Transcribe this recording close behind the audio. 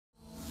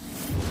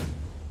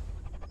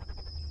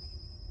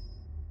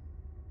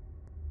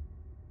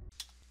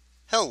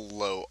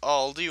Hello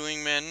all,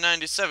 DWING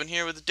 97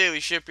 here with a daily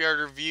Shipyard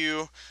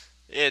review.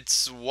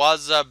 It's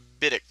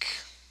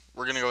WaZaBiDk.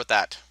 We're gonna go with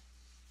that.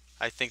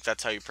 I think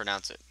that's how you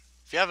pronounce it.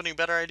 If you have any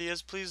better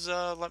ideas, please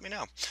let me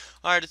know.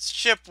 Alright, it's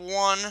Ship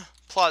 1,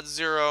 Plot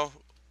 0.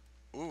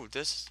 Ooh,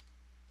 this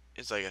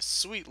is like a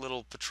sweet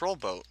little patrol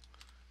boat.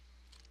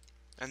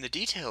 And the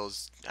detail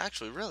is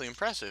actually really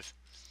impressive.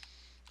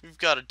 We've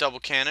got a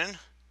double cannon.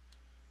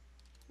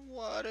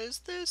 What is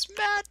this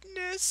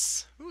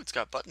madness? Ooh, it's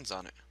got buttons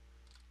on it.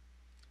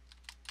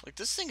 Like,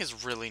 this thing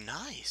is really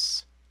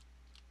nice.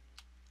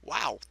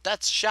 Wow,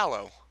 that's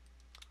shallow.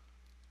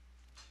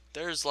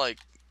 There's like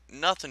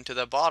nothing to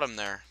the bottom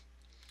there.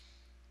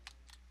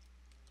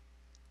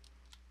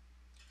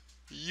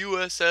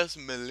 USS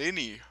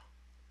Melanie.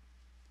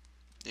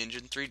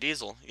 Engine 3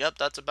 diesel. Yep,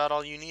 that's about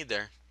all you need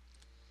there.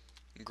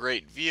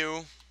 Great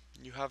view.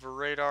 You have a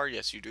radar.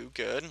 Yes, you do.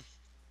 Good.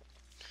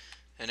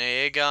 An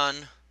AA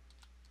gun.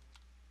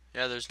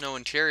 Yeah, there's no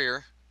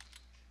interior.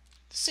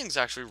 This thing's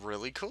actually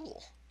really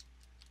cool.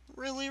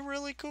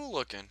 Really cool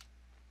looking.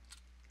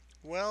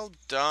 Well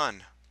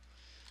done.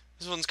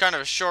 This one's kind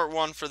of a short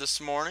one for this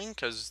morning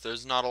because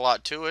there's not a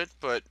lot to it,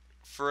 but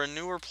for a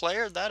newer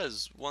player, that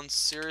is one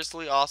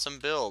seriously awesome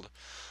build.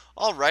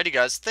 Alrighty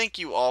guys, thank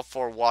you all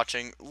for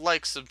watching.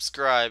 Like,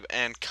 subscribe,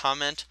 and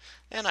comment,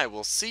 and I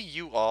will see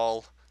you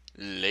all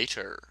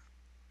later.